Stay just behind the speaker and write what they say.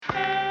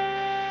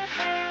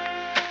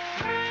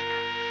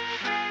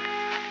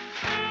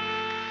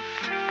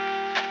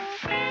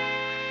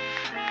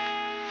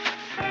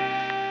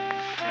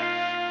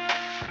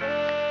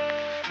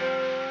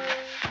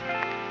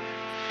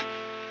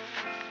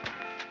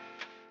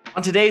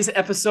On today's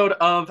episode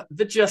of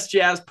the Just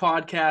Jazz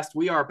podcast,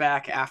 we are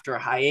back after a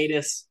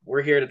hiatus.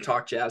 We're here to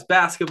talk Jazz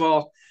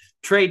basketball,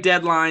 trade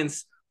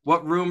deadlines,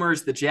 what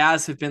rumors the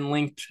Jazz have been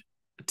linked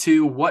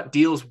to, what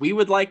deals we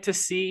would like to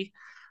see,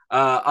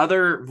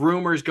 other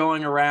rumors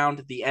going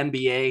around the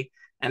NBA.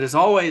 And as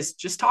always,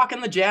 just talking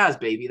the Jazz,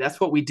 baby. That's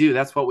what we do.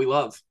 That's what we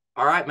love.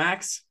 All right,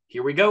 Max,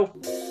 here we go.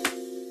 Stockton,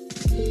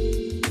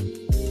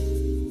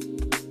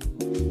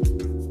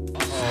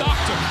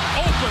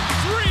 open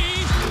three.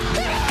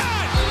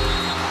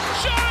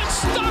 John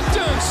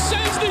Stockton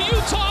sends the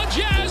Utah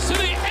Jazz to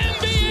the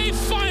NBA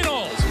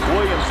Finals.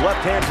 Williams,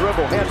 left-hand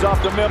dribble, hands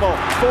off to Memo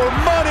for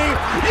money.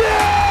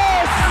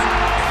 Yes!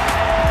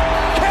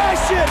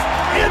 Cash it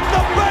in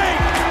the bank.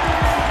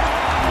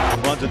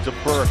 Runs it to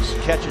Burks,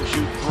 catch and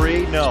shoot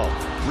three, no.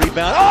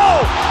 Rebound,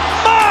 oh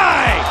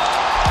my!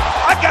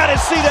 I gotta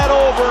see that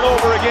over and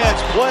over again.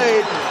 It's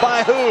played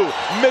by who?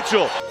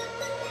 Mitchell.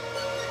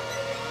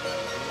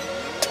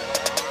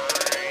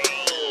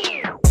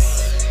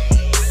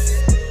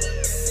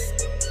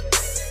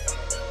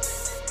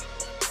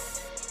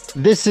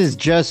 This is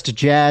Just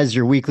Jazz,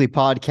 your weekly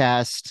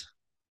podcast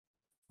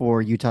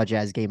for Utah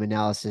Jazz game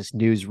analysis,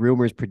 news,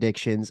 rumors,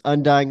 predictions,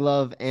 undying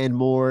love, and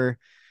more.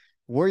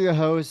 We're your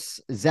hosts,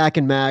 Zach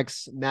and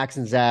Max, Max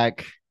and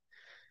Zach.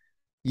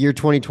 Year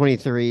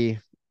 2023.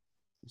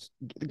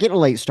 Getting a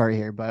late start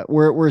here, but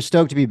we're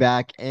stoked to be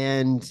back.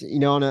 And,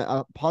 on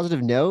a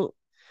positive note,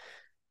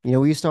 we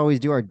used to always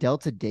do our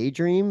Delta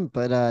Daydream,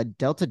 but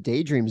Delta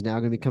Daydream is now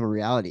going to become a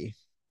reality.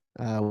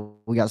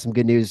 We got some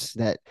good news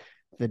that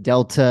the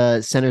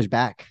Delta Center's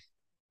back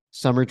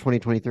summer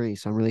 2023.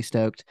 So I'm really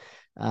stoked.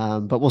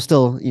 But we'll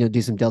still,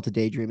 do some Delta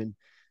daydreaming.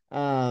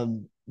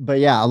 But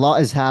yeah, a lot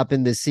has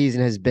happened. This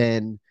season has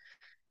been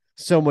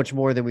so much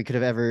more than we could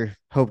have ever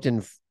hoped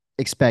and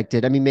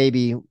expected. I mean,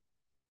 maybe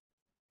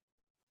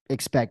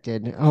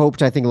expected,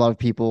 hoped. I think a lot of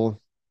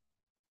people,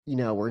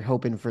 were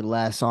hoping for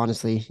less,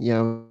 honestly,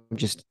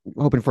 just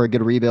hoping for a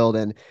good rebuild.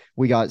 And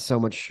we got so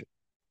much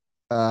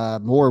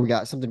more. We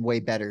got something way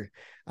better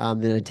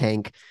than a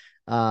tank.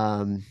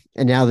 And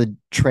now the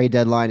trade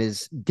deadline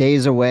is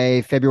days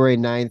away, February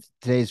 9th.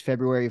 Today's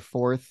February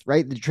 4th,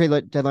 right? The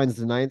trade deadline is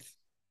the 9th.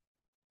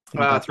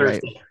 Thursday.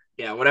 Right.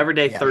 Yeah, whatever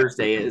day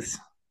Thursday is.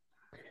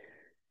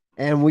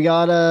 And we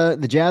got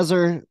the Jazz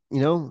are,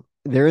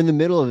 they're in the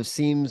middle of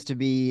seems to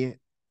be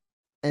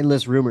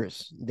endless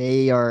rumors.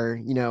 They are,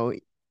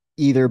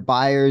 either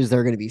buyers,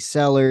 they're going to be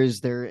sellers.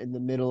 They're in the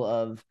middle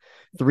of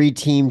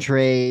 3-team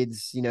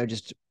trades,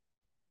 just,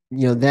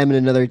 them and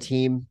another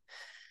team.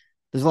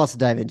 There's lots to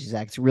dive into,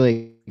 Zach. It's a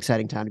really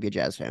exciting time to be a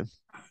Jazz fan.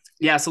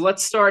 Yeah, so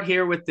let's start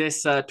here with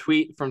this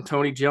tweet from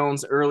Tony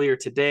Jones earlier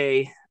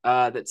today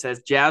that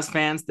says, Jazz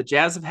fans, the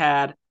Jazz have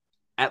had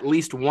at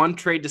least one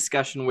trade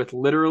discussion with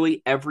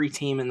literally every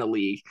team in the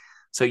league.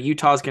 So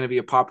Utah is going to be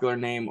a popular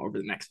name over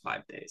the next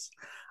 5 days.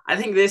 I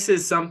think this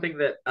is something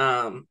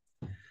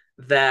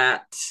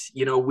that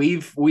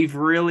we've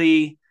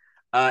really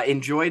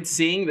enjoyed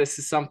seeing. This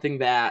is something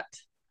that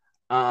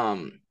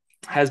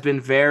has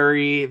been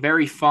very,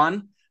 very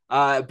fun.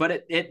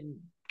 But it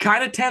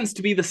kind of tends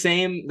to be the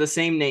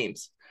same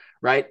names,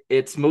 right?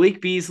 It's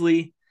Malik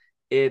Beasley,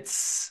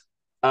 it's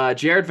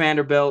Jared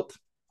Vanderbilt,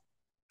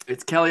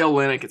 it's Kelly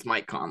Olynyk, it's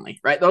Mike Conley,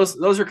 right?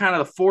 Those are kind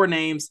of the 4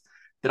 names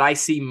that I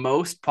see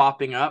most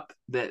popping up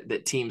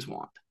that teams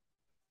want.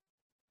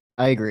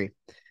 I agree.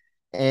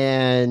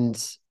 And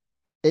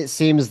it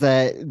seems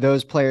that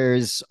those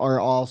players are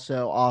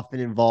also often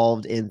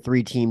involved in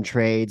 3-team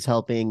trades,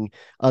 helping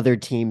other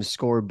teams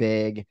score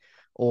big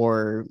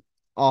or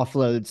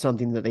offload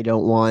something that they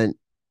don't want,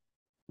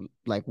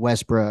 like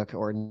Westbrook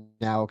or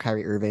now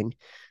Kyrie Irving.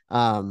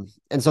 And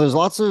so there's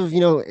lots of,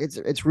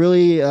 it's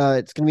really,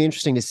 it's going to be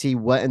interesting to see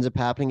what ends up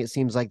happening. It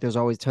seems like there's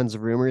always tons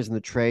of rumors and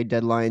the trade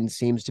deadline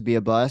seems to be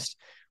a bust.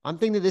 I'm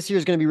thinking that this year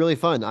is going to be really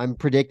fun. I'm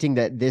predicting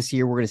that this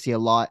year we're going to see a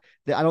lot.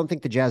 I don't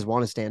think the Jazz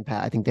want to stand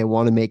pat. I think they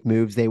want to make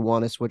moves. They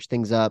want to switch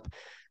things up.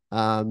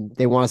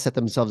 They want to set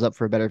themselves up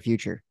for a better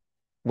future.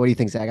 What do you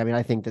think, Zach? I mean,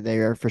 I think that they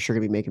are for sure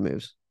going to be making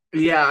moves.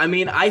 Yeah, I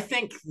mean, I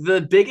think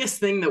the biggest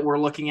thing that we're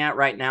looking at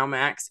right now,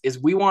 Max,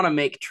 is we want to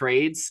make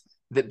trades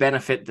that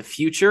benefit the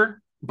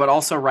future, but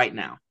also right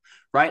now,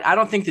 right? I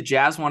don't think the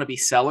Jazz want to be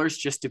sellers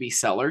just to be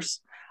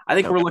sellers. I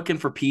think we're looking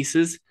for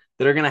pieces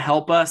that are going to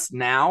help us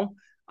now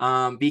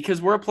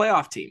because we're a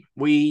playoff team.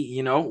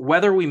 We,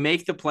 whether we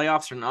make the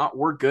playoffs or not,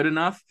 we're good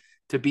enough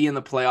to be in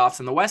the playoffs.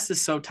 And the West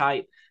is so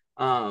tight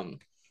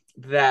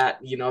that,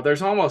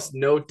 there's almost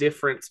no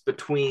difference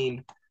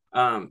between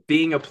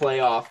being a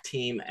playoff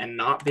team and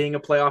not being a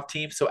playoff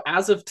team. So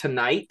as of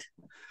tonight,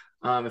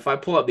 if I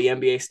pull up the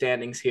NBA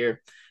standings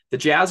here, the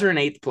Jazz are in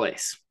 8th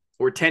place.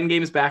 We're 10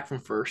 games back from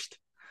first.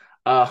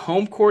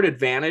 Home court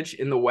advantage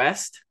in the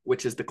West,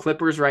 which is the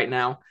Clippers right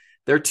now,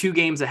 they're 2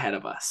 games ahead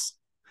of us.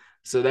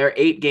 So they're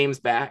 8 games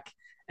back.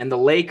 And the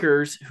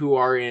Lakers, who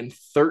are in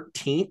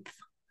 13th,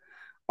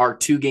 are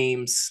 2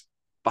 games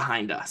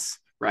behind us,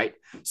 right?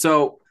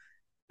 So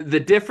the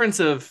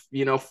difference of,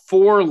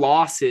 4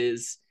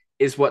 losses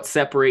is what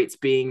separates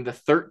being the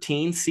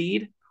 13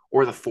 seed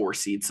or the 4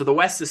 seed. So the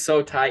West is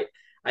so tight.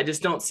 I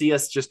just don't see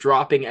us just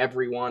dropping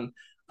everyone.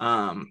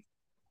 And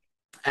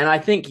I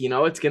think,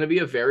 it's going to be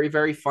a very,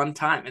 very fun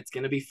time. It's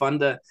going to be fun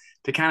to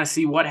kind of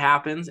see what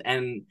happens.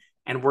 And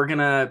we're going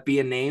to be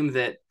a name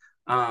that,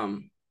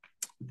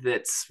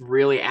 that's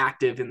really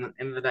active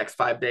in the next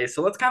 5 days.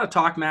 So let's kind of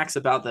talk, Max,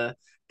 about the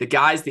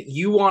guys that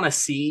you want to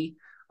see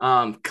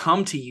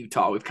come to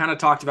Utah. We've kind of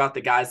talked about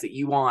the guys that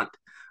you want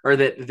or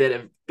that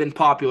have been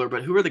popular,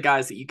 but who are the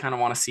guys that you kind of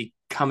want to see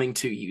coming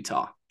to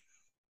Utah?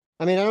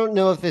 I mean, I don't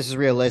know if this is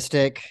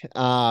realistic.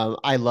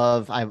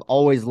 I've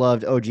always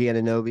loved OG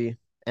Anunoby,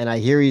 and I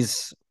hear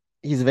he's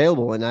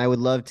available, and I would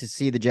love to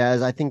see the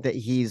Jazz. I think that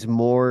he's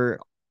more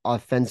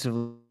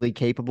offensively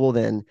capable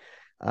than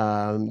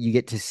you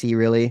get to see,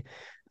 really.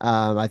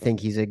 I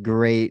think he's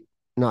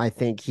I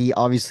think he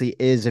obviously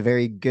is a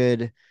very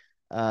good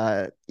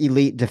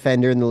elite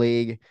defender in the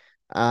league.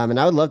 And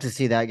I would love to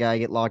see that guy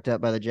get locked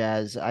up by the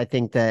Jazz. I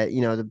think that,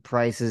 the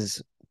price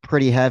is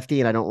pretty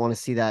hefty and I don't want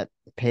to see that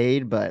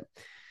paid, but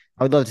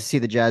I would love to see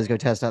the Jazz go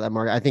test out that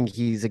market. I think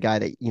he's a guy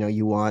that,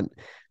 you want.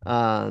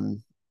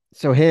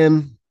 So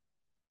him,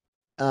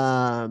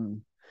 I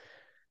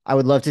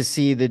would love to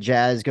see the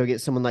Jazz go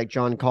get someone like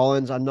John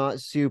Collins. I'm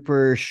not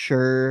super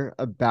sure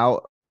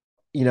about,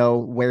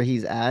 where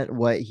he's at,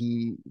 what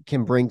he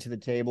can bring to the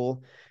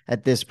table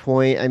at this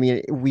point. I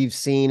mean, we've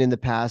seen in the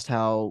past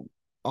how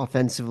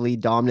offensively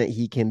dominant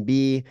he can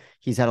be.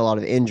 He's had a lot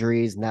of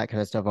injuries and that kind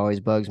of stuff always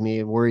bugs me.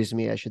 It worries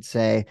me, I should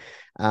say.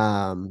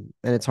 And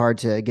it's hard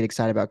to get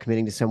excited about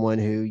committing to someone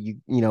who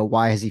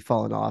why has he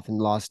fallen off and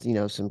lost,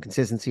 some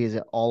consistency? Is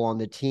it all on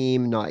the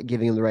team not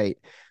giving him the right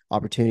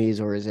opportunities,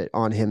 or is it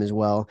on him as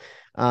well?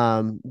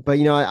 But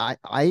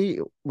I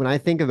when I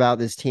think about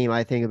this team,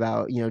 I think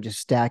about, just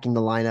stacking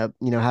the lineup,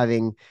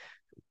 having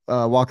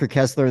Walker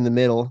Kessler in the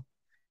middle,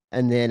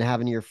 and then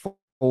having your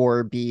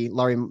four be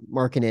Lauri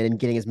Markkanen and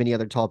getting as many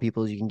other tall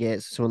people as you can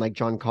get. So someone like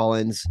John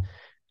Collins,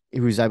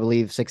 who's I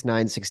believe 6'9",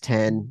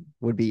 6'10",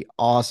 would be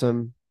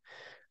awesome.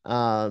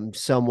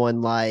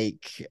 Someone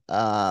like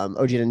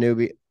OG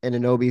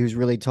Anunoby, who's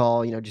really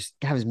tall, just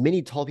have as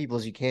many tall people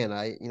as you can.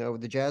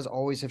 The Jazz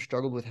always have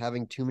struggled with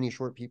having too many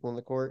short people in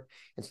the court.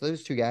 And so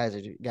those two guys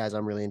are guys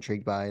I'm really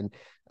intrigued by. And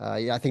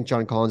I think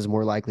John Collins is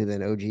more likely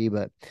than OG,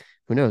 but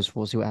who knows?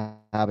 We'll see what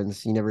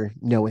happens. You never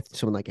know with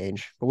someone like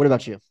Ainge. But what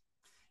about you?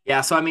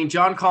 Yeah, so I mean,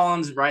 John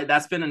Collins, right?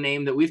 That's been a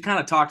name that we've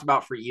kind of talked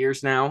about for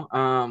years now.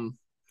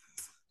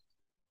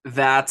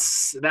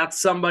 That's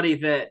somebody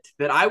that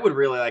I would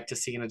really like to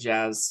see in a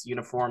Jazz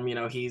uniform.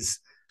 He's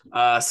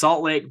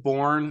Salt Lake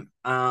born,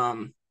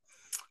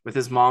 with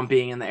his mom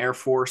being in the Air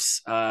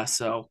Force.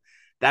 So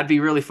that'd be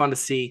really fun to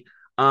see.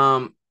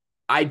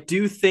 I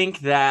do think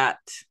that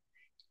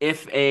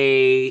if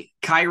a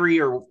Kyrie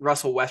or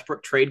Russell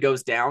Westbrook trade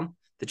goes down,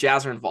 the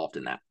Jazz are involved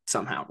in that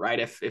somehow, right?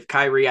 If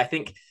Kyrie, I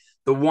think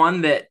the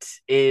one that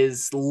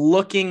is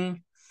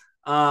looking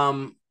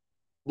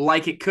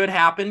like it could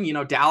happen,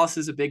 Dallas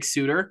is a big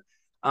suitor.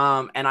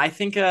 And I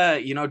think,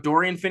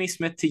 Dorian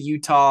Finney-Smith to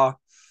Utah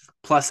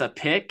plus a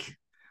pick,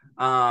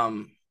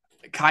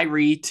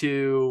 Kyrie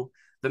to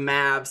the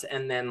Mavs,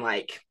 and then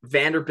like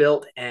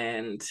Vanderbilt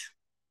and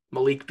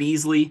Malik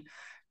Beasley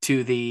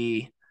to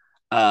the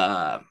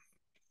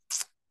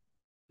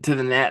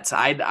Nets.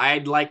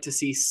 I'd like to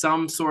see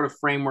some sort of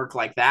framework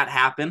like that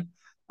happen.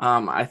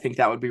 I think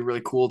that would be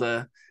really cool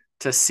to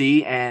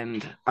see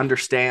and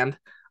understand.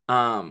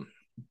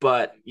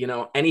 But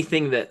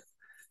anything that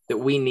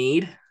we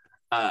need,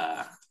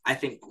 I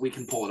think we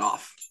can pull it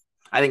off.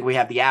 I think we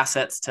have the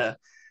assets to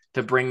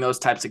bring those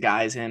types of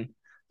guys in,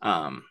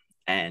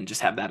 and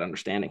just have that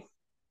understanding.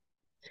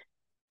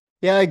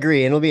 Yeah, I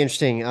agree. And it'll be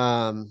interesting.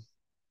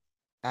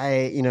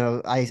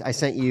 I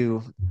sent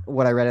you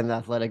what I read in The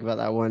Athletic about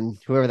that one.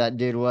 Whoever that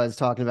dude was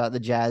talking about the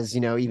Jazz,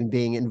 even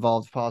being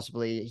involved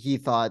possibly. He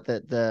thought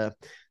that the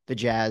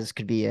Jazz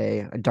could be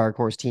a dark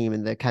horse team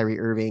in the Kyrie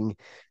Irving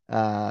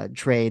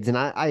trades. And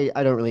I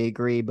don't really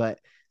agree, but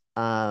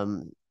I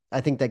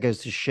think that goes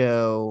to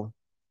show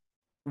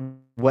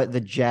what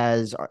the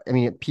Jazz are. I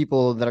mean,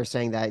 people that are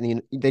saying that,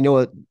 they know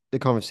what the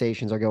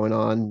conversations are going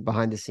on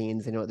behind the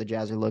scenes. They know what the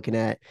Jazz are looking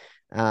at.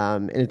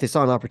 And if they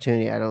saw an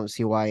opportunity, I don't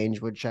see why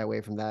Ainge would shy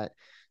away from that.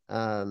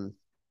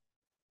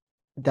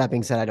 That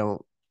being said, I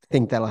don't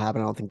think that'll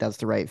happen. I don't think that's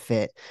the right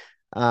fit.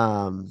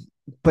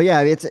 But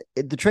yeah,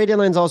 the trade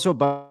deadline is also a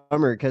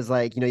bummer because,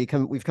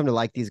 we've come to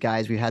like these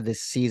guys. We've had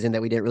this season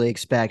that we didn't really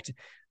expect.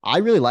 I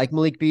really like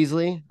Malik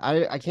Beasley.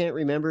 I can't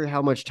remember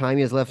how much time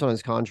he has left on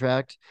his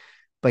contract,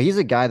 but he's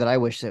a guy that I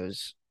wish that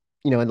was,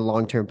 in the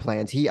long-term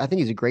plans. I think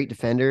he's a great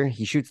defender.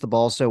 He shoots the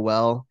ball so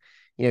well.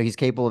 He's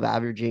capable of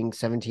averaging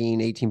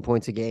 17, 18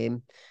 points a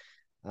game.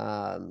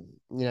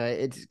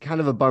 It's kind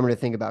of a bummer to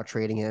think about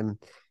trading him.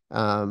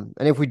 And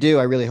if we do,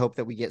 I really hope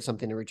that we get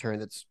something in return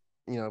that's,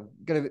 gonna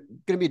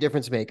be a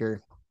difference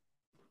maker.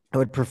 I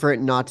would prefer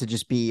it not to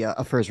just be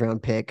a first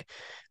round pick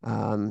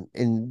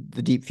in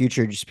the deep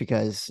future, just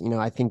because,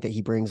 I think that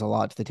he brings a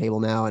lot to the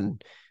table now,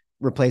 and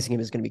replacing him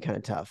is going to be kind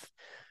of tough.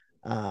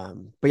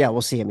 But yeah,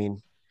 we'll see. I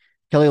mean,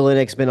 Kelly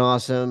Olynyk's been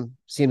awesome.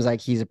 Seems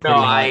like he's a No, pretty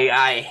hot.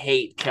 I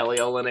hate Kelly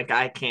Olynyk.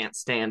 I can't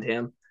stand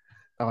him.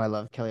 Oh, I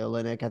love Kelly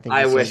Olynyk. I think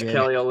I he's so wish good.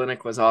 Kelly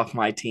Olynyk was off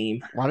my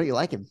team. Why don't you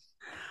like him?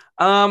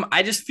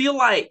 I just feel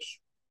like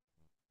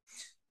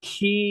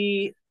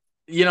he,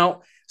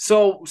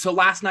 so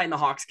last night in the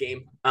Hawks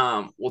game,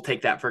 we'll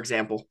take that for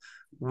example.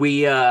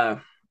 We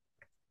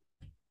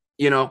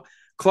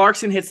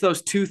Clarkson hits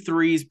those 2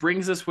 threes,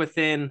 brings us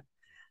within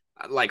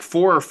like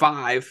 4 or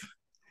 5.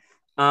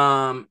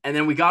 And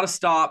then we got to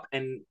stop,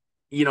 and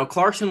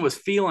Clarkson was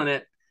feeling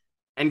it,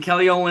 and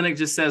Kelly Olynyk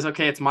just says,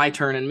 "Okay, it's my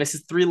turn," and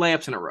misses 3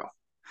 layups in a row.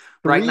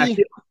 Right? And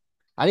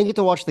I didn't get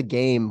to watch the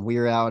game. We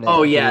were out.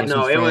 Oh yeah,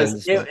 no, it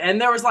was,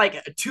 and there was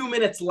like 2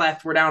 minutes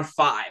left. We're down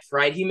 5.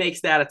 Right? He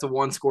makes that. It's a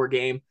 1-score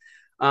game.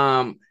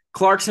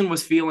 Clarkson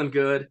was feeling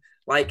good.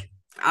 Like,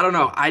 I don't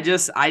know. I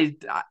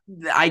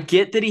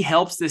get that he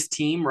helps this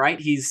team, right?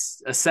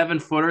 He's a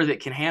 7-footer that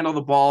can handle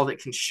the ball, that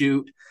can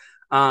shoot.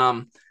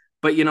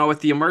 But with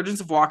the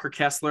emergence of Walker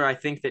Kessler, I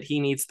think that he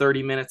needs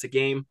 30 minutes a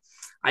game.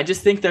 I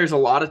just think there's a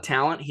lot of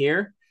talent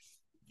here.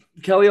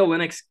 Kelly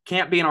Olynyk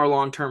can't be in our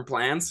long-term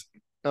plans.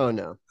 Oh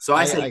no. So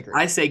I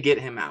say get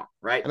him out,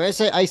 right? I mean,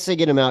 I say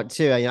get him out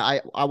too.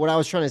 I what I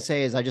was trying to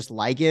say is I just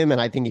like him,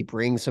 and I think he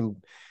brings some,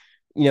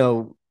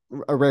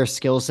 a rare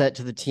skill set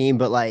to the team.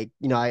 But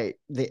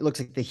it looks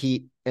like the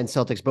Heat and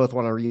Celtics both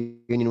want a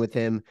reunion with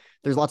him.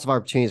 There's lots of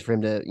opportunities for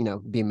him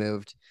to be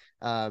moved.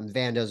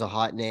 Vando's a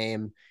hot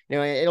name.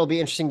 It'll be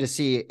interesting to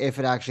see if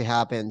it actually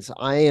happens.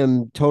 I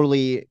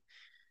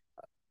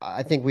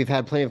think we've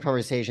had plenty of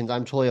conversations.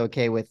 I'm totally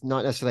okay with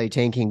not necessarily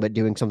tanking, but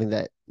doing something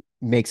that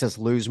makes us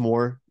lose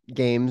more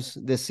games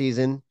this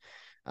season.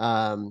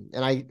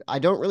 And I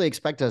don't really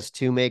expect us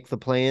to make the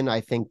play-in. I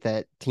think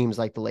that teams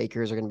like the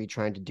Lakers are going to be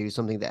trying to do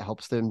something that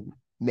helps them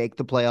make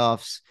the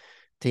playoffs.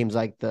 Teams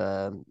like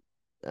the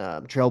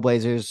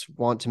Trailblazers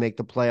want to make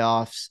the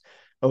playoffs.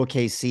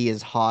 OKC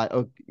is hot.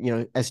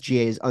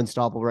 SGA is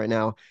unstoppable right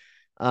now.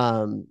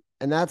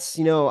 And that's,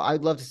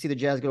 I'd love to see the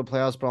Jazz go to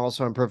playoffs, but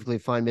also I'm perfectly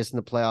fine missing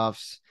the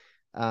playoffs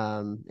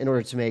in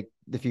order to make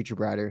the future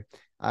brighter.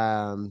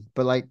 But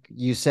like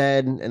you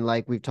said, and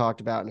like we've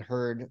talked about and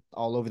heard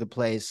all over the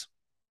place,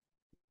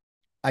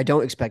 I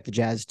don't expect the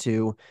Jazz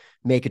to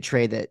make a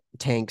trade that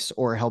tanks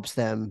or helps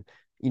them,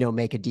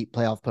 make a deep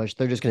playoff push.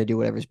 They're just going to do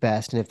whatever's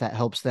best. And if that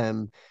helps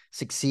them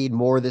succeed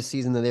more this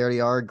season than they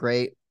already are,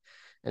 great.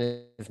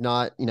 And if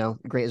not,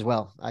 great as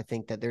well. I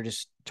think that they're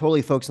just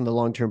totally focused on the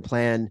long-term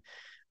plan.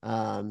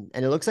 And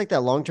it looks like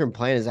that long-term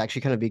plan is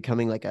actually kind of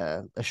becoming like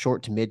a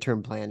short to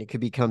midterm plan. It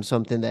could become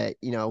something that,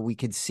 we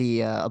could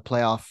see a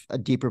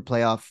deeper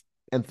playoff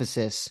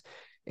emphasis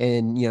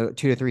in, 2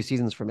 to 3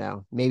 seasons from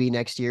now. Maybe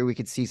next year we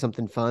could see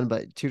something fun,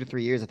 but 2 to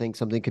 3 years, I think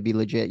something could be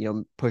legit,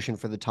 pushing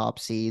for the top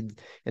seed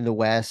in the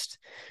West,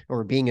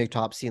 or being a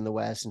top seed in the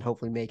West, and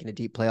hopefully making a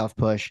deep playoff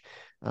push,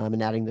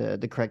 and adding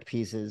the correct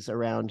pieces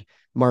around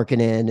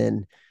Markkanen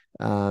and,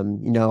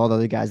 all the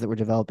other guys that we're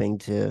developing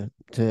to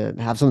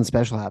have something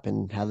special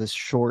happen, have this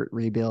short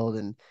rebuild,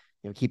 and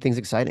keep things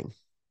exciting.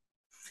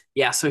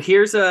 Yeah. So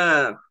here's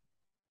a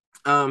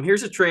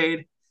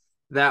trade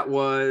that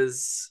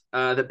was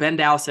that Ben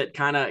Dowsett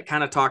kind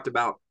of talked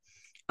about.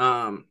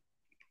 And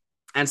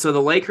so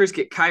the Lakers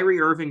get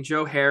Kyrie Irving,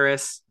 Joe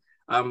Harris,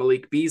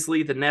 Malik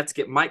Beasley. The Nets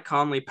get Mike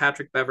Conley,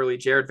 Patrick Beverley,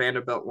 Jared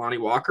Vanderbilt, Lonnie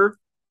Walker.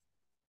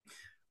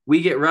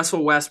 We get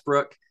Russell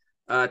Westbrook,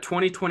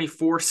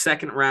 2024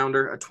 second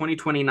rounder, a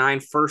 2029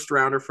 first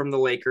rounder from the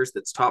Lakers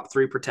that's top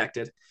 3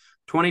 protected,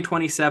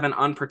 2027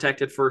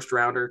 unprotected first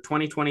rounder,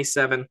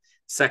 2027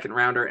 second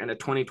rounder, and a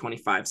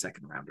 2025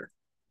 second rounder.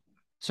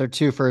 So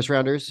 2 first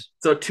rounders.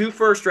 So 2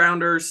 first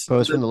rounders.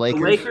 Both from the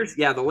Lakers?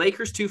 The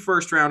Lakers 2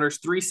 first rounders,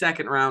 3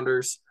 second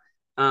rounders,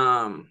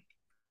 and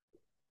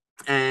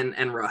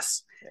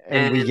Russ.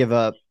 And we give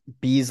up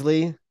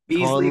Beasley,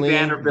 Conley,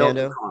 Vanderbilt,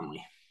 and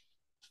Conley.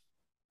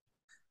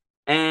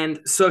 And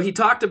so he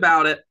talked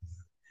about it,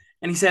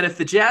 and he said if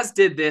the Jazz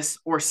did this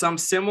or some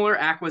similar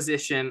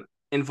acquisition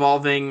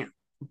involving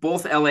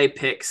both LA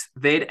picks,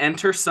 they'd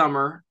enter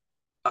summer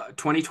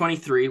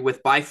 2023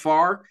 with by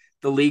far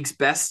the league's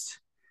best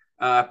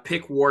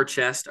pick war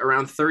chest,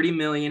 around $30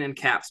 million in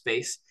cap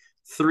space,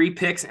 3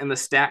 picks in the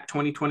stacked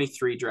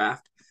 2023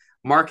 draft,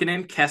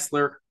 Markkanen,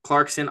 Kessler,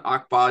 Clarkson,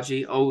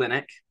 Agbaji,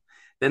 Olynyk.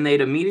 Then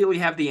they'd immediately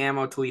have the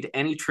ammo to lead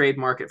any trade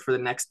market for the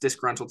next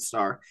disgruntled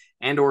star,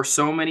 and or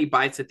so many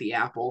bites at the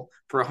apple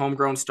for a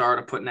homegrown star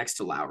to put next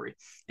to Lowry.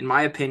 In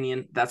my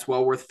opinion, that's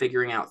well worth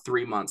figuring out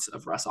 3 months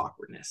of Russ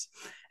awkwardness.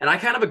 And I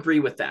kind of agree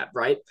with that,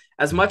 right?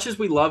 As much as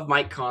we love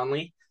Mike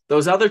Conley,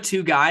 those other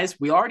 2 guys,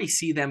 we already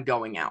see them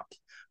going out,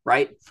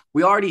 right?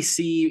 We already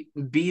see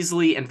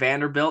Beasley and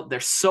Vanderbilt.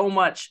 There's so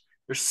much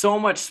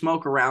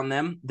smoke around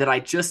them that I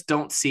just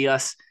don't see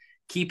us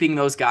keeping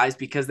those guys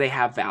because they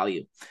have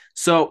value.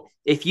 So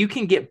if you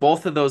can get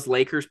both of those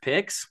Lakers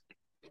picks,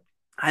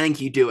 I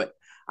think you do it.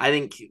 I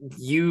think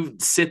you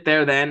sit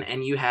there then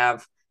and you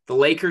have the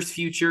Lakers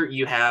future,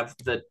 you have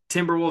the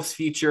Timberwolves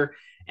future,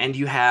 and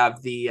you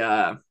have the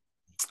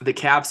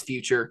Cavs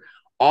future,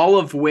 all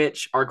of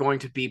which are going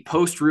to be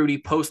post Rudy,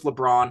 post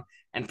LeBron,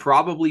 and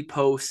probably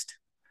post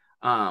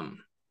Dawn.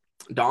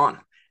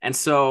 And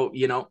so,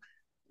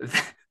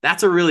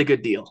 that's a really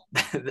good deal.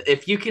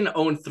 If you can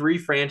own 3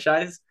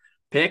 franchise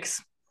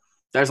picks,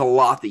 there's a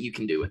lot that you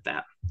can do with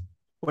that.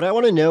 What I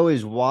want to know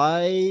is,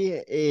 why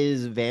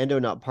is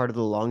Vando not part of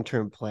the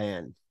long-term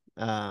plan?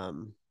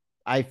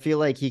 I feel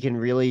like he can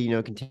really,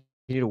 continue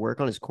to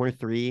work on his corner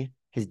 3.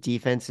 His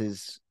defense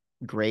is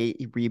great.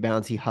 He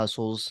rebounds, he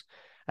hustles.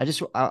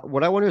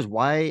 What I wonder is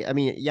why. I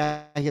mean,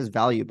 yeah, he has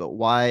value, but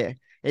why?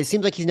 It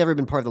seems like he's never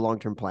been part of the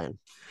long-term plan,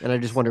 and I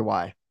just wonder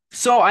why.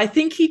 So I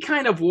think he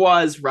kind of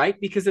was, right?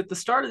 Because at the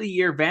start of the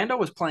year, Vando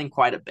was playing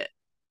quite a bit.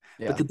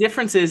 Yeah. But the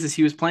difference is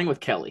he was playing with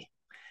Kelly.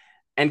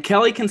 And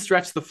Kelly can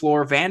stretch the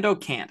floor. Vando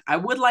can't. I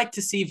would like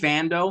to see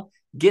Vando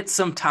get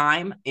some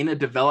time in a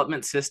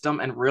development system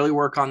and really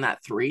work on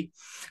that 3.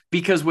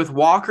 Because with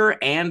Walker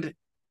and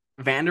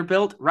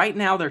Vanderbilt, right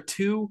now they're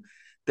too,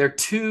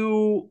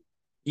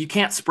 you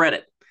can't spread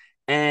it.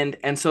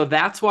 And so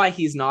that's why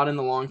he's not in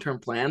the long-term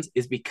plans,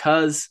 is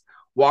because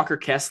Walker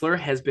Kessler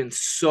has been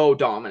so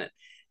dominant.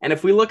 And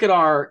if we look at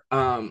our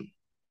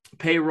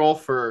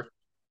payroll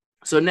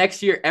so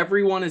next year,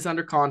 everyone is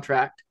under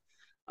contract.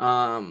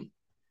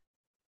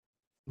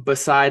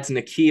 Besides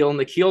Nikhil.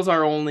 Nikhil's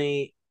our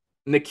only.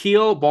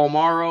 Nikhil,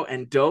 Balmaro,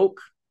 and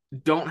Doak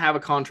don't have a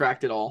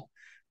contract at all.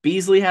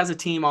 Beasley has a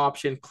team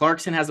option.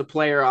 Clarkson has a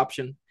player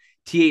option.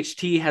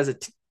 THT has a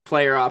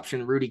player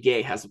option. Rudy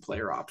Gay has a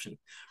player option.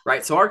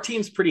 Right? So our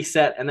team's pretty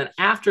set. And then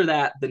after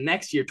that, the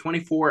next year,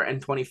 24 and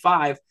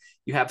 25,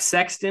 you have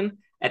Sexton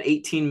at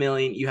 $18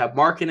 million. You have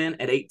Markkanen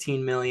at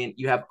 $18 million.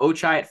 You have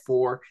Ochai at $4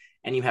 million,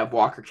 and you have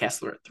Walker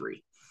Kessler at $3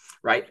 million.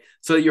 Right?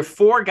 So your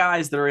 4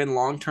 guys that are in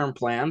long-term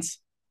plans,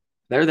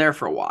 they're there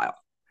for a while.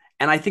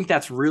 And I think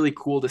that's really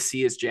cool to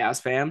see as Jazz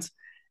fans.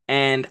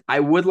 And I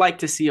would like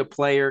to see a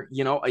player,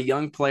 a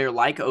young player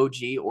like OG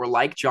or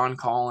like John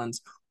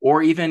Collins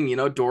or even,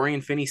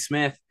 Dorian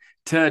Finney-Smith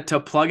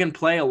to plug and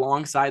play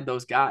alongside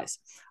those guys.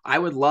 I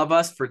would love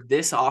us for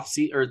this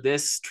offseason or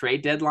this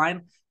trade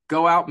deadline,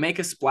 go out, make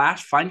a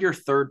splash, find your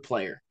 3rd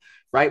player,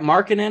 right?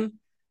 Markkanen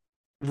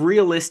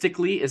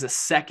realistically is a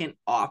 2nd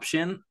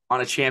option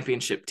on a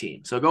championship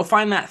team. So go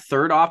find that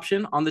 3rd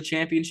option on the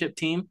championship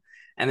team.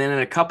 And then in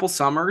a couple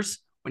summers,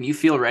 when you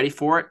feel ready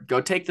for it, go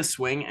take the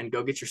swing and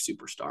go get your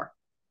superstar.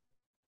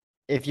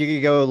 If you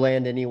could go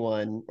land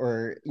anyone,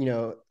 or,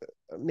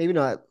 maybe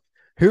not,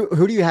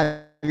 who do you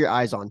have your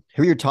eyes on?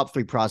 Who are your top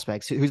 3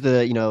 prospects? Who's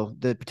the,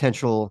 the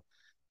potential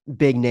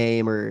big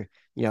name or,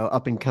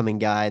 up and coming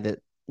guy, that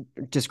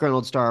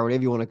disgruntled star,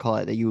 whatever you want to call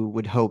it, that you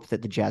would hope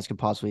that the Jazz could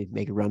possibly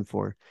make a run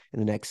for in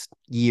the next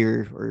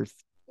year or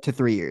to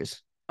 3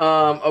 years?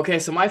 Okay.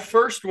 So my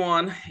first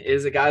one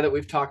is a guy that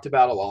we've talked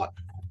about a lot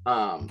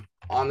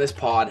on this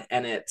pod,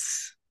 and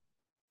it's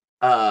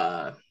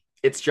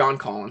John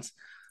Collins.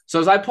 So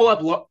as I pull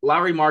up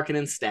Lauri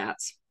Markkanen's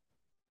stats,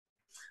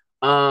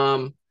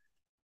 we'll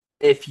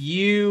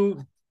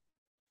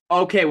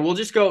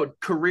just go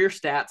career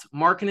stats.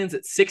 Markkanen's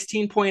at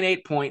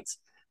 16.8 points,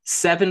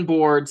 7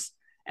 boards,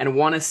 and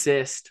 1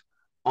 assist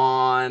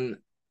on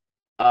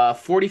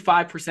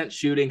 45%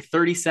 shooting,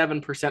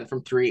 37%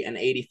 from 3, and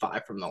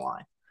 85 from the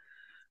line.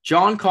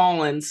 John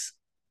Collins,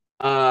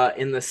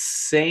 in the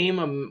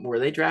same, were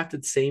they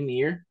drafted same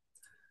year?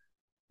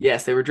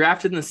 Yes, they were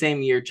drafted in the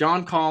same year.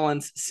 John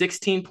Collins,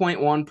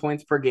 16.1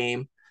 points per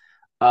game,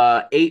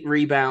 8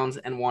 rebounds,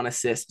 and 1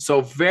 assist.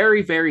 So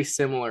very, very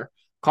similar.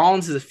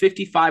 Collins is a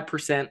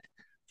 55%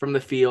 from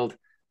the field,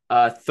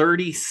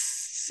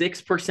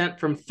 36%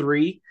 from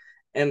 3,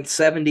 and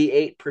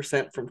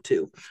 78% from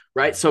 2,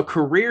 right? So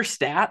career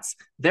stats,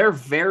 they're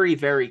very,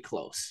 very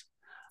close.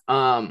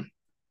 And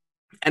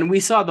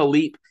we saw the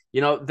leap.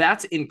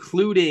 That's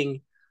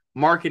including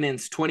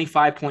Markkanen's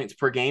 25 points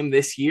per game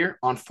this year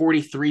on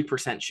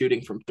 43%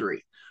 shooting from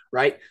 3,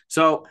 right?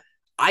 So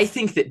I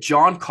think that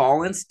John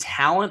Collins,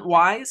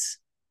 talent-wise,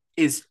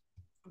 is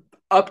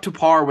up to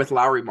par with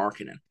Lauri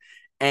Markkanen.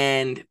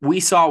 And we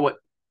saw what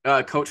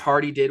Coach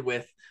Hardy did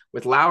with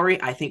Lauri.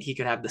 I think he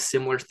could have the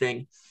similar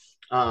thing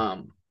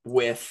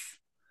with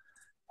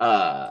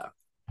John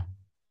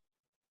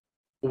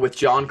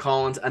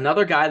Collins.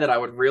 Another guy that I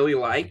would really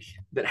like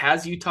that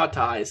has Utah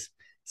ties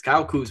is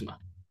Kyle Kuzma.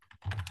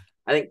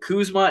 I think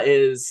Kuzma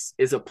is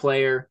a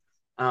player.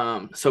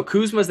 So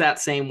Kuzma's that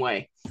same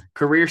way.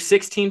 Career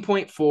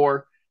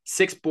 16.4,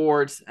 6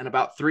 boards, and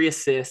about 3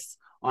 assists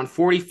on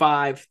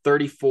 45,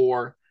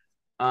 34,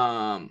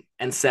 and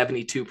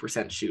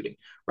 72% shooting,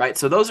 right?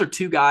 So those are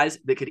 2 guys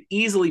that could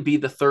easily be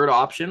the 3rd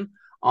option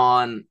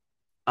on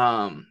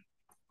a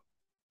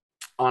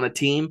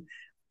team.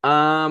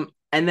 And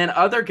then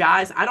other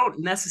guys, I don't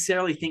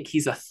necessarily think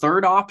he's a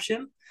 3rd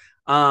option,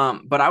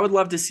 but I would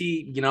love to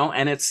see,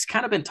 and it's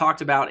kind of been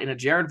talked about in a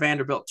Jared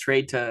Vanderbilt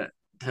trade to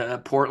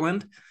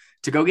Portland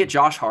to go get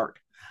Josh Hart.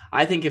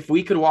 I think if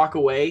we could walk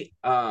away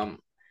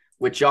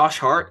with Josh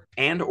Hart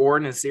and or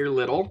Nasir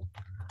Little,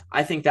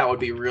 I think that would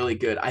be really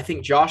good. I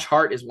think Josh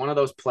Hart is one of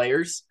those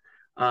players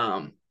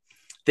that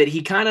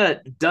he kind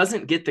of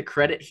doesn't get the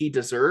credit he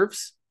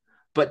deserves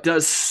but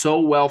does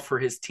so well for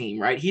his team,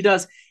 right? He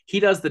does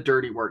the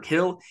dirty work.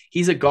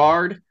 He's a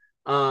guard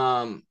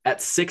at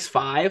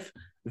 6'5"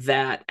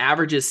 that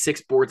averages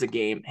 6 boards a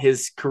game.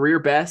 His career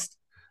best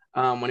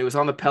when he was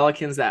on the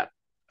Pelicans, that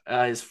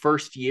his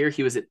first year,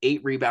 he was at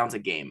 8 rebounds a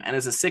game. And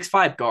as a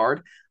 6'5"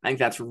 guard, I think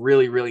that's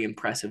really, really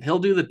impressive. He'll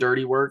do the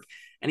dirty work,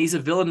 and he's a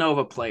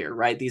Villanova player,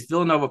 right? These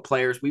Villanova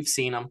players, we've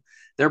seen them.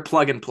 They're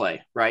plug and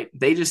play, right?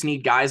 They just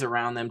need guys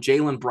around them.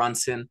 Jalen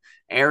Brunson,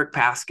 Eric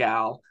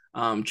Pascal,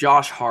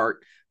 Josh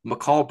Hart,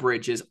 McCall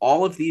Bridges,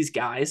 all of these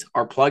guys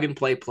are plug and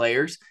play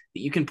players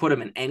that you can put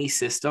them in any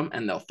system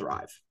and they'll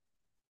thrive.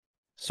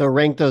 So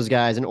rank those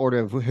guys in order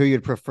of who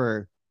you'd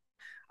prefer.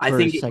 I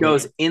think it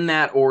goes in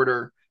that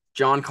order: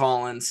 John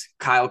Collins,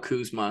 Kyle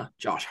Kuzma,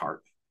 Josh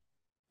Hart.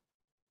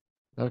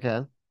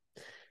 Okay.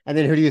 And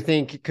then who do you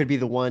think could be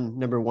the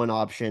number one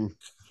option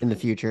in the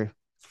future?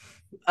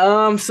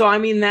 So I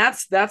mean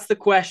that's the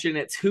question.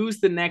 It's who's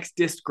the next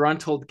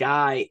disgruntled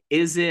guy?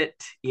 Is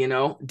it,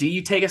 do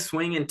you take a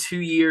swing in 2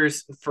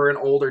 years for an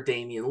older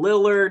Damian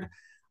Lillard?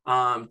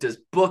 Does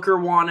Booker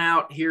want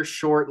out here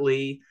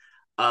shortly?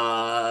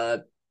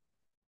 Luka.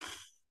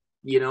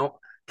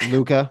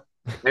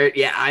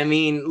 Yeah, I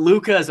mean,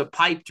 Luka is a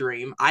pipe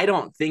dream. I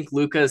think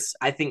Luka's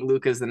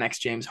the next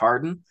James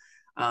Harden.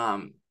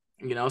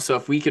 So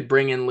if we could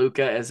bring in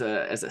Luka as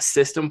a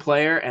system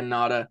player and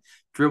not a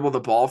dribble the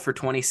ball for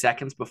 20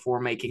 seconds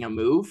before making a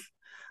move,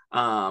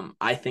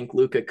 I think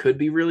Luka could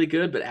be really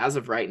good, but as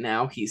of right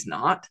now, he's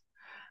not.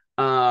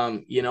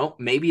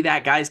 Maybe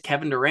that guy's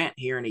Kevin Durant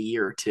here in a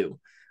year or two.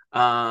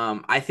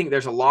 I think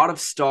there's a lot of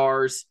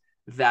stars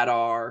that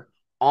are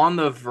on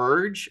the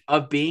verge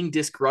of being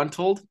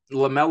disgruntled.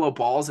 LaMelo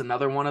Ball's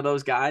another one of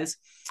those guys.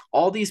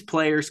 All these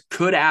players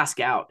could ask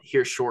out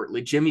here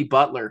shortly. Jimmy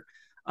Butler.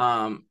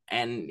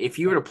 And if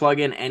you were to plug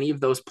in any of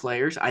those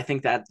players, I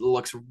think that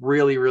looks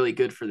really, really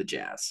good for the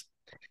Jazz.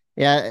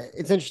 Yeah,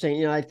 it's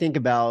interesting. I think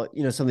about,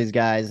 some of these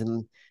guys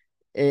and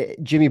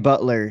Jimmy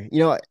Butler,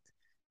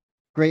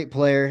 great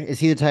player. Is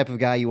he the type of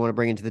guy you want to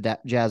bring into the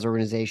Jazz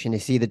organization?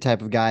 Is he the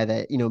type of guy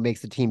that,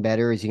 makes the team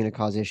better? Or is he going to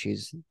cause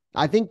issues?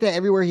 I think that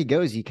everywhere he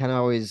goes, he kind of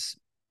always,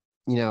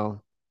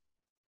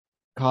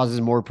 causes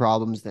more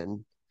problems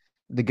than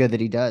the good that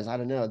he does. I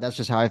don't know. That's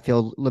just how I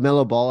feel.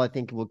 LaMelo Ball, I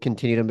think, will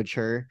continue to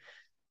mature.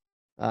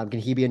 Can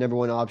he be a number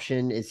one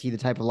option? Is he the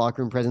type of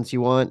locker room presence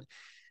you want?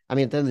 I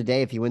mean, at the end of the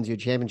day, if he wins you a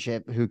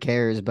championship, who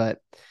cares? But,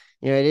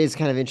 it is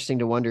kind of interesting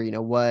to wonder,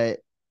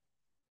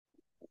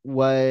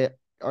 what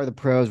are the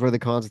pros, what are the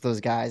cons with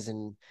those guys,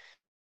 and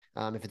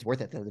if it's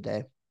worth it at the end of the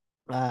day.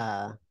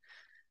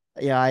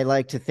 I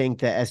like to think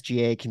that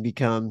SGA can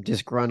become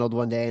disgruntled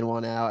one day and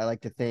one out. I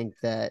like to think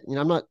that,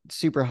 I'm not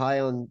super high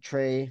on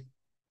Trae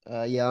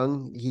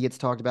Young. He gets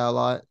talked about a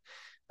lot.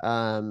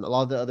 A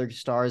lot of the other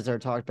stars that are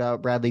talked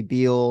about, Bradley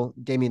Beal,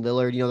 Damian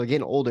Lillard, they're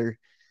getting older.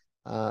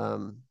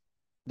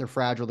 They're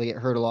fragile. They get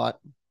hurt a lot.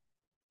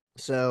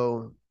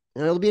 So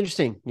it'll be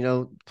interesting.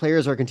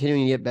 Players are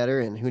continuing to get better,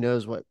 and who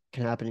knows what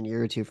can happen in a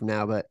year or two from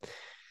now. But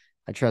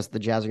I trust the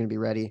Jazz are going to be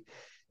ready.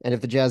 And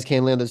if the Jazz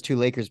can land those 2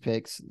 Lakers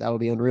picks, that will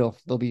be unreal.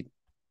 They'll be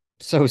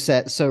so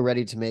set, so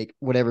ready to make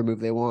whatever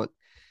move they want.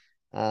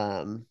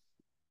 But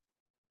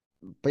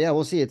yeah,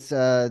 we'll see. It's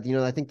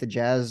I think the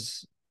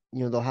Jazz,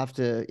 they'll have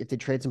to, if they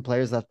trade some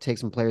players, they'll have to take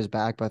some players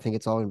back. But I think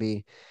it's all going to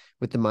be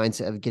with the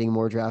mindset of getting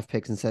more draft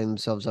picks and setting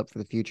themselves up for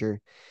the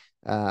future.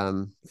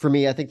 For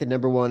me, I think the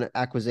number one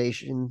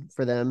acquisition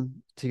for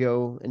them to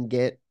go and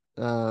get,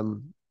 I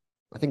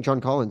think John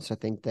Collins. I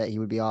think that he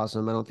would be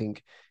awesome. I don't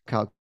think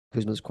Kyle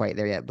Kuzma's quite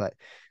there yet, but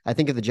I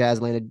think if the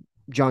Jazz landed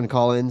John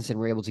Collins and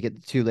were able to get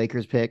the 2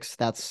 Lakers picks,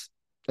 that's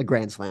a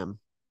grand slam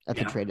at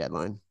the trade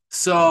deadline.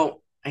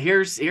 So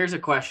here's a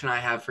question I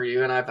have for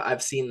you, and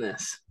I've seen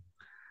this.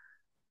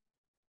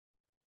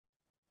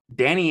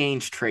 Danny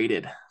Ainge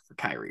traded for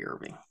Kyrie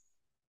Irving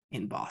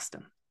in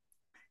Boston.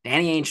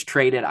 Danny Ainge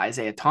traded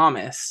Isaiah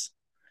Thomas,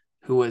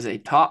 who was a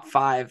top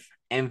 5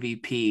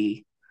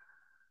 MVP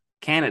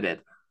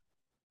candidate,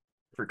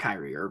 for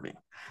Kyrie Irving.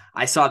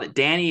 I saw that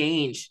Danny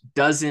Ainge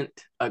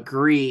doesn't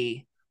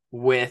agree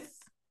with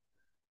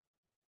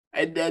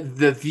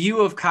the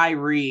view of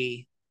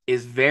Kyrie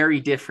is very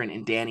different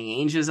in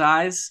Danny Ainge's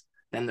eyes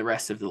than the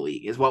rest of the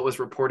league, is what was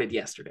reported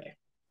yesterday.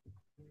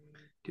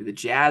 Do the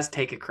Jazz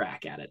take a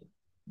crack at it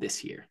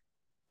this year?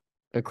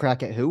 A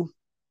crack at who?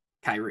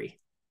 Kyrie.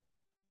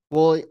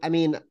 Well, I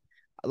mean,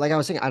 like I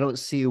was saying, I don't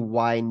see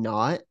why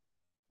not.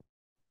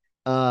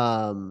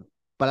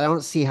 But I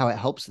don't see how it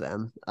helps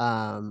them.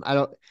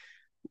 The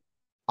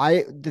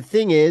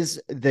thing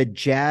is, the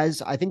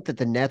Jazz, I think that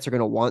the Nets are going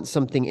to want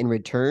something in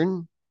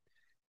return,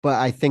 but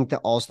I think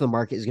that also the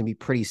market is going to be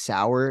pretty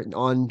sour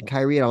on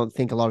Kyrie. I don't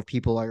think a lot of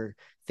people are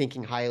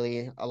thinking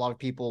highly. A lot of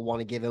people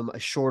want to give him a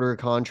shorter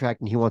contract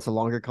and he wants a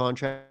longer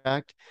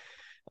contract.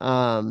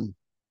 I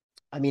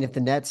mean, if the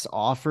Nets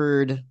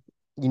offered,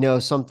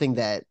 something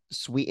that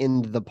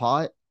sweetened the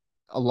pot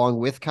along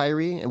with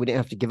Kyrie and we didn't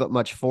have to give up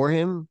much for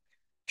him,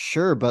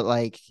 sure. But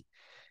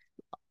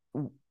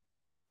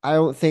I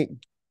don't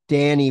think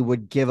Danny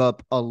would give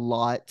up a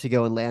lot to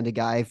go and land a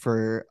guy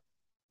for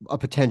a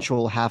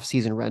potential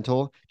half-season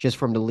rental just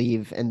for him to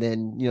leave, and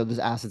then those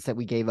assets that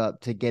we gave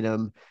up to get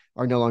him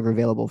are no longer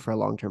available for a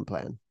long-term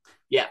plan.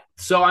 Yeah.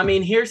 So I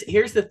mean, here's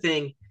the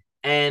thing,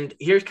 and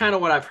here's kind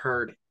of what I've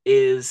heard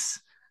is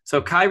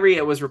so Kyrie.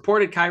 It was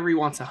reported Kyrie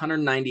wants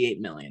 198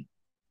 million.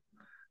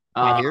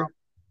 5 year?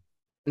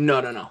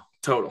 No,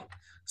 total.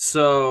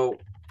 So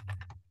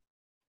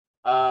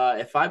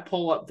if I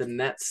pull up the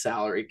net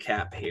salary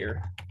cap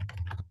here,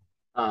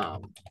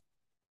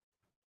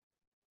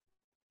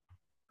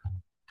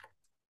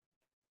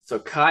 so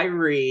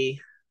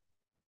Kyrie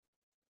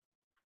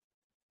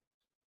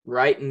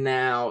right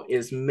now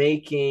is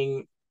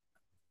making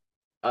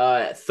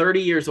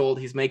 30 years old.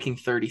 He's making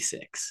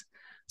 36.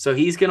 So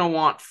he's going to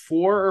want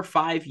 4 or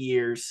 5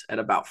 years at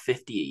about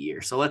 50 a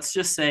year. So let's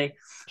just say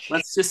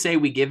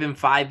we give him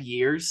 5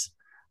 years,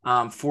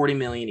 40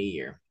 million a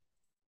year.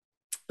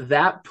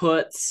 That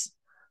puts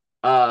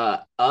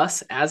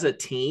us as a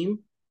team,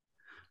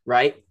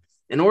 right?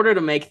 In order to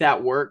make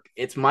that work,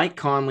 it's Mike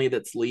Conley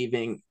that's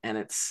leaving, and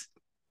it's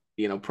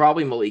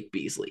probably Malik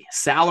Beasley.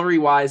 Salary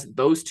wise,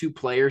 those two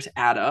players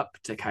add up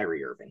to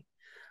Kyrie Irving.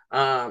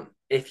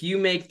 If you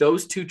make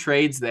those two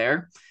trades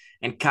there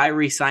and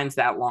Kyrie signs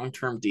that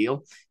long-term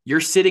deal, you're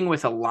sitting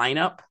with a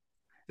lineup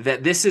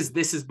that this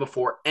is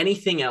before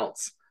anything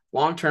else.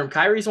 Long-term,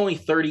 Kyrie's only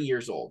 30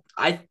 years old.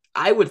 I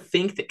would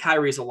think that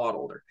Kyrie's a lot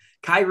older.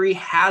 Kyrie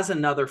has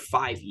another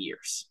 5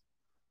 years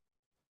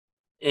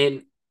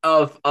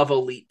of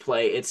elite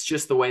play. It's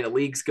just the way the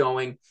league's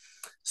going.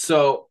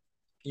 So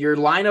your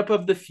lineup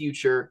of the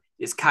future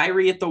is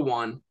Kyrie at the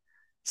 1,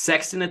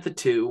 Sexton at the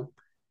 2,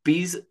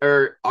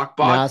 Akbog.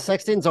 Nah,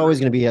 Sexton's always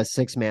going to be a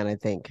 6-man, I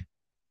think.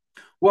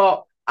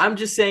 Well, I'm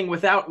just saying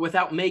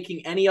without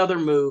making any other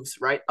moves,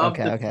 right, of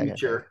the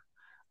future.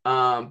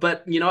 Okay.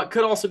 But, it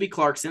could also be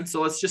Clarkson.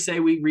 So let's just say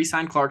we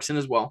re-sign Clarkson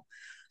as well.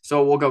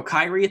 So we'll go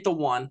Kyrie at the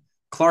 1,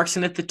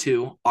 Clarkson at the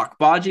 2,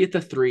 Akbaji at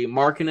the 3,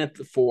 Markin at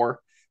the 4,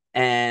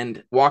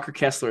 and Walker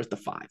Kessler at the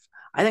 5.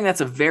 I think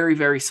that's a very,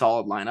 very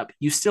solid lineup.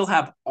 You still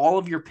have all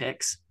of your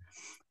picks.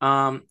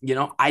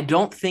 I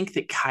don't think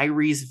that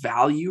Kyrie's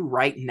value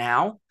right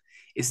now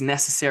is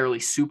necessarily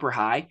super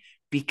high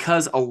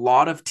because a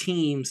lot of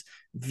teams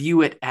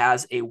view it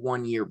as a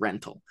 1-year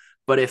rental.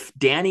 But if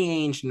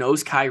Danny Ainge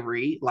knows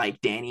Kyrie like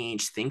Danny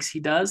Ainge thinks he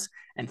does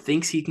and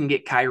thinks he can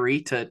get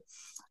Kyrie to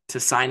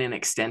sign an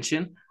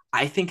extension,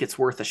 I think it's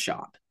worth a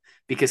shot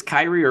because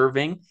Kyrie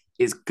Irving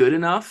is good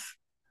enough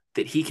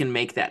that he can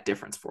make that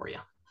difference for you.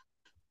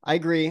 I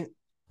agree.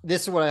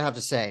 This is what I have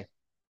to say.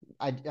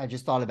 I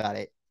just thought about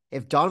it.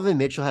 If Donovan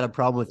Mitchell had a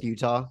problem with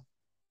Utah,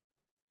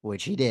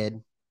 which he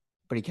did,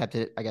 but he kept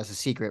it, I guess, a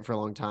secret for a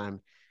long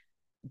time,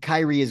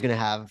 Kyrie is going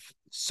to have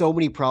so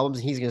many problems,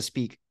 and he's going to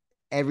speak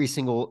every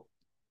single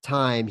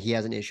time he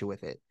has an issue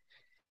with it.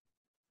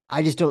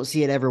 I just don't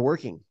see it ever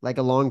working. Like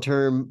a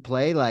long-term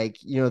play, like,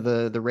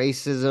 the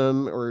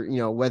racism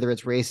or, whether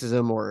it's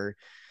racism or,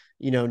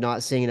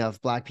 not seeing enough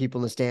black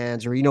people in the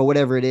stands or,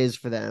 whatever it is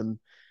for them.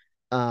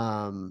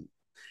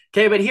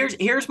 Okay, but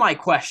here's my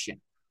question,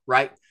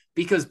 right?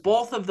 Because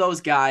both of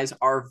those guys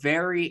are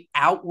very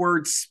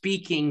outward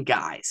speaking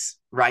guys,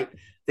 right?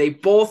 They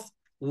both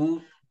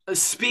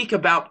speak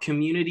about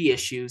community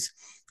issues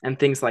and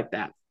things like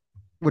that.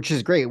 Which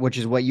is great, which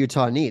is what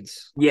Utah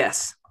needs.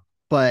 Yes.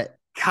 But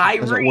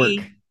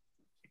Kyrie's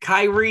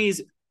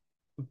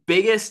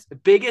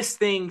biggest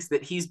things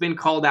that he's been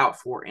called out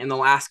for in the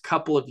last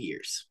couple of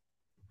years.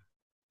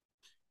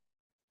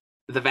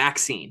 The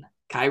vaccine.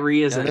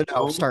 Kyrie is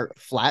start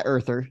flat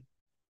earther.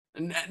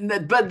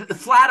 But the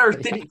flat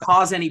earth didn't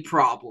cause any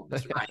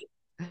problems, right?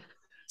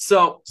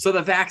 So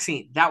the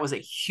vaccine, that was a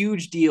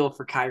huge deal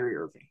for Kyrie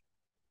Irving.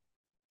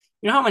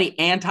 You know how many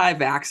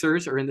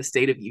anti-vaxxers are in the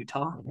state of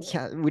Utah?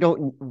 Yeah,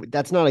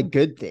 that's not a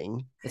good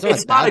thing.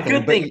 It's not a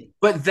good thing,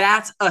 but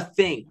that's a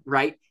thing,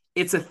 right?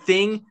 It's a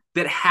thing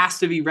that has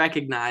to be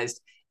recognized,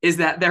 is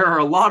that there are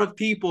a lot of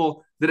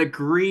people that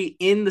agree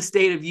in the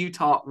state of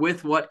Utah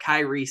with what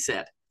Kyrie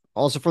said.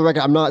 Also, for the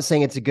record, I'm not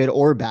saying it's a good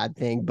or bad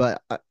thing,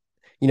 but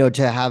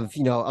to have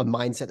a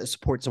mindset that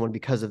supports someone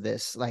because of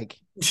this, like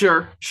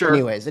sure.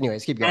 Anyways,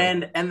 keep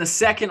going. And the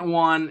second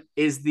one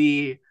is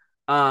the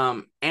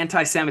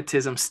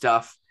anti-Semitism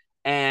stuff,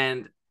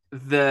 and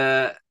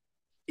the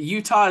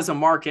Utah as a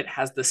market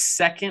has the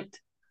second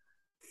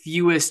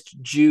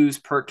fewest Jews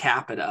per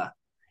capita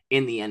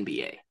in the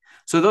NBA.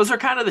 So those are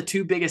kind of the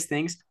two biggest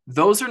things.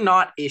 Those are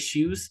not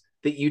issues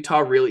that Utah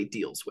really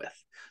deals with.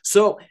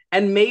 So,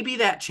 and maybe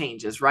that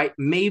changes, right?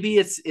 Maybe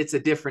it's a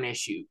different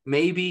issue,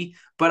 maybe,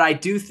 but I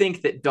do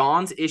think that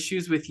Don's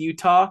issues with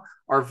Utah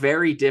are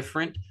very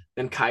different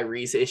than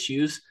Kyrie's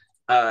issues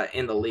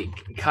in the league.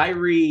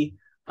 Kyrie,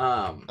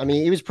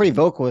 he was pretty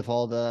vocal with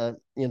all the,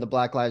 the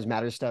Black Lives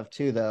Matter stuff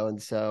too, though.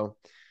 And so,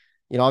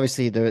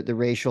 obviously the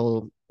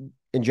racial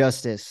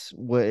injustice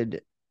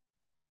would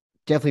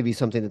definitely be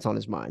something that's on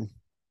his mind.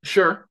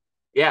 Sure.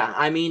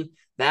 Yeah.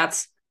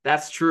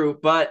 That's true.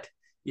 But,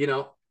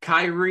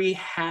 Kyrie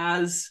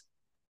has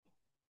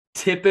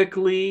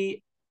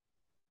typically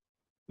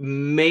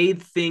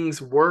made things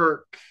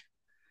work,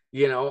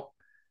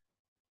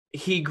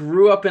 he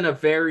grew up in a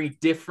very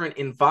different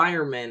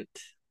environment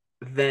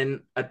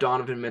than a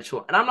Donovan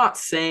Mitchell. And I'm not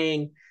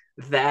saying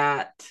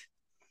that,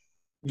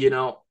 you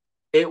know,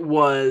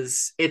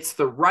 it's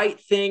the right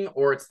thing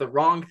or it's the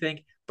wrong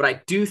thing, but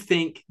I do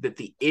think that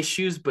the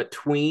issues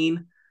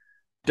between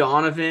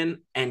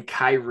Donovan and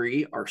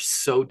Kyrie are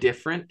so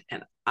different,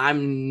 and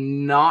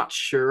I'm not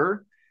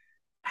sure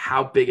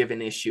how big of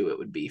an issue it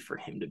would be for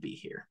him to be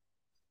here.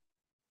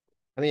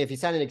 I mean, if he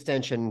signed an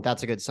extension,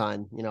 that's a good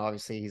sign. You know,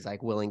 obviously he's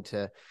like willing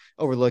to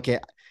overlook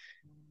it.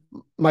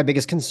 My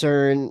biggest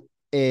concern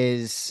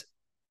goes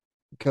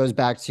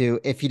back to,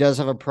 if he does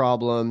have a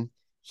problem,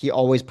 he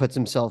always puts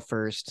himself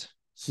first.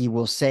 He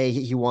will say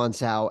he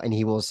wants out, and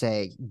he will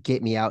say,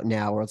 "Get me out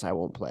now, or else I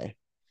won't play."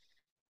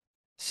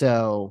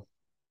 So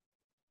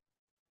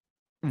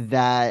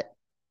that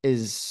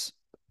is,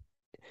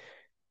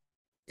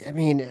 I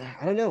mean,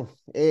 I don't know.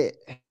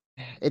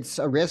 It's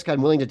a risk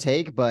I'm willing to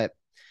take, but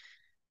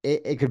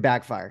it could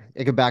backfire.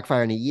 It could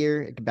backfire in a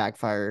year. It could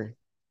backfire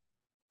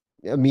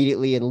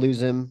immediately and lose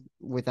him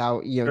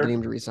without, Sure. getting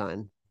him to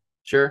resign.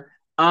 Sure.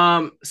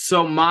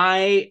 So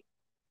my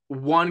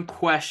one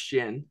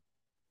question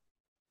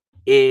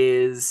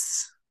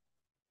is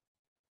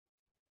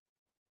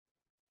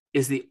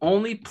the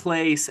only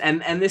place,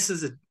 and this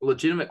is a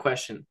legitimate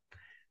question,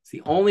 it's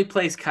the only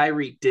place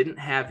Kyrie didn't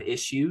have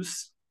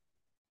issues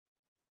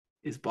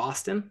is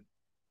Boston?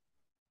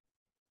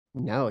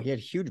 No, he had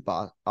huge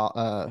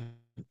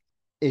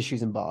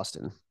issues in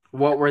Boston.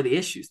 What were the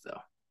issues,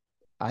 though?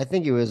 I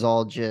think it was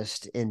all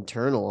just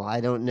internal. I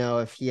don't know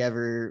if he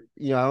ever,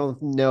 I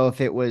don't know if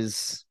it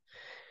was,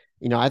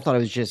 I thought it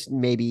was just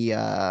maybe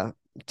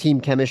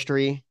team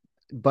chemistry,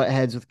 butt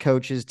heads with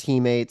coaches,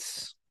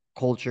 teammates,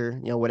 culture,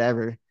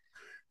 whatever.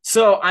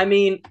 So, I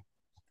mean,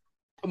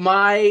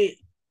 my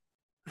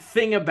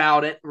thing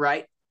about it,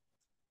 right?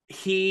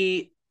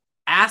 He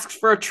asked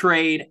for a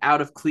trade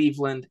out of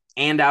Cleveland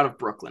and out of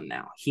Brooklyn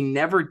now. He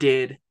never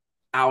did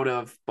out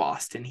of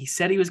Boston. He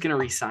said he was going to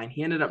resign.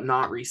 He ended up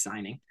not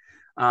resigning.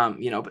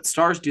 But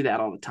stars do that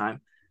all the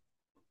time.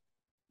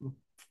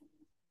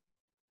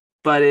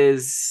 But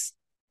is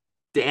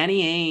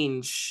Danny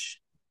Ainge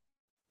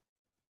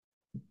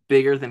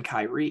bigger than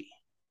Kyrie?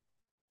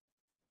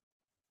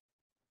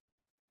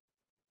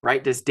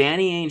 Right? Does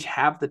Danny Ainge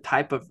have the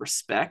type of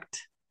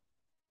respect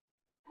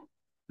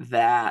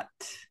that,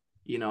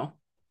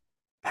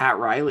 Pat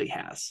Riley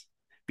has?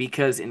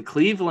 Because in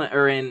Cleveland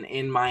or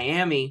in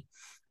Miami,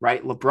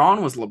 right,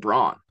 LeBron was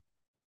LeBron.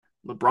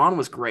 LeBron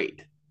was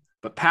great,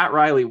 but Pat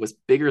Riley was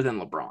bigger than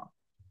LeBron.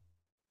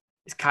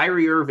 Is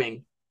Kyrie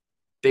Irving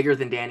bigger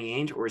than Danny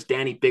Ainge, or is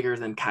Danny bigger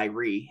than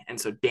Kyrie? And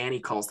so Danny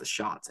calls the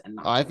shots. And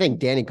not I think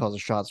Danny calls the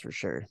shots for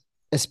sure,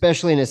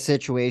 especially in a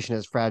situation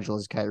as fragile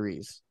as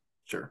Kyrie's.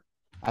 Sure.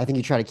 I think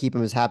you try to keep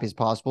him as happy as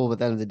possible, but at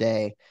the end of the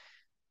day,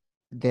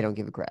 they don't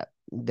give a crap.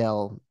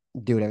 They'll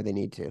do whatever they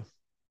need to.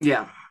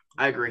 Yeah,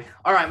 I agree.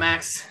 All right,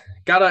 Max,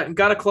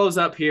 gotta close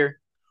up here.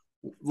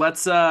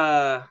 Let's just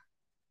a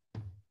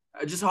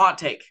hot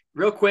take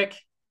real quick.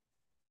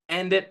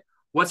 End it.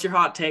 What's your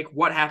hot take?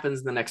 What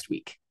happens the next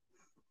week?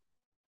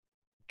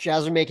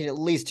 Jazz are making at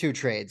least 2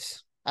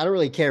 trades. I don't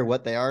really care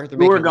what they are. They're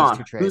Who making are at gone? least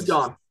 2 trades. Who's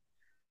gone?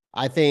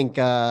 I think,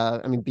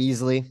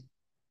 Beasley.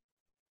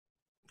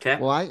 Okay.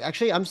 Well,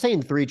 I'm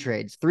saying 3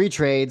 trades. 3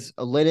 trades,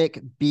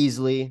 Olynyk,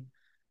 Beasley,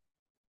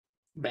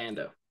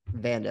 Vando.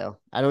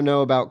 I don't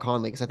know about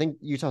Conley because I think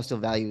Utah still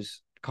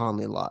values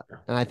Conley a lot.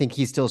 And I think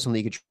he's still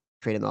something you could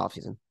trade in the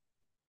offseason.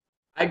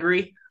 I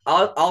agree.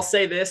 I'll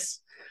say this.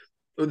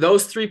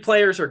 Those 3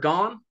 players are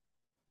gone.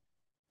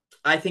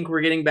 I think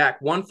we're getting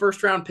back 1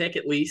 first-round pick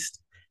at least.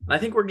 I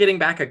think we're getting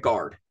back a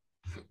guard.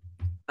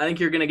 I think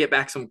you're going to get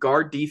back some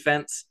guard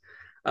defense.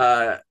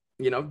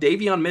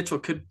 Davion Mitchell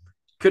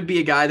could be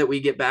a guy that we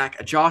get back.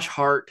 A Josh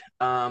Hart.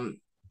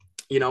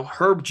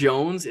 Herb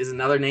Jones is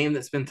another name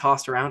that's been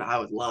tossed around. I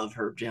would love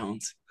Herb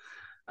Jones.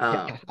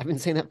 I've been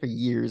saying that for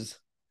years.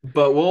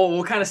 But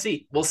we'll kind of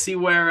see. We'll see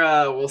where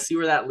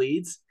that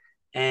leads.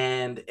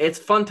 And it's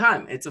a fun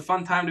time. It's a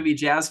fun time to be a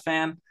Jazz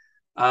fan.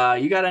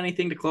 You got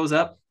anything to close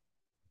up?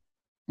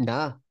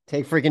 Nah,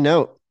 take freaking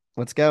note.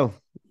 Let's go.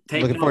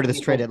 Looking forward to this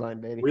trade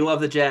deadline, baby. We love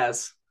the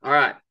Jazz. All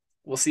right.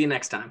 We'll see you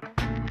next time.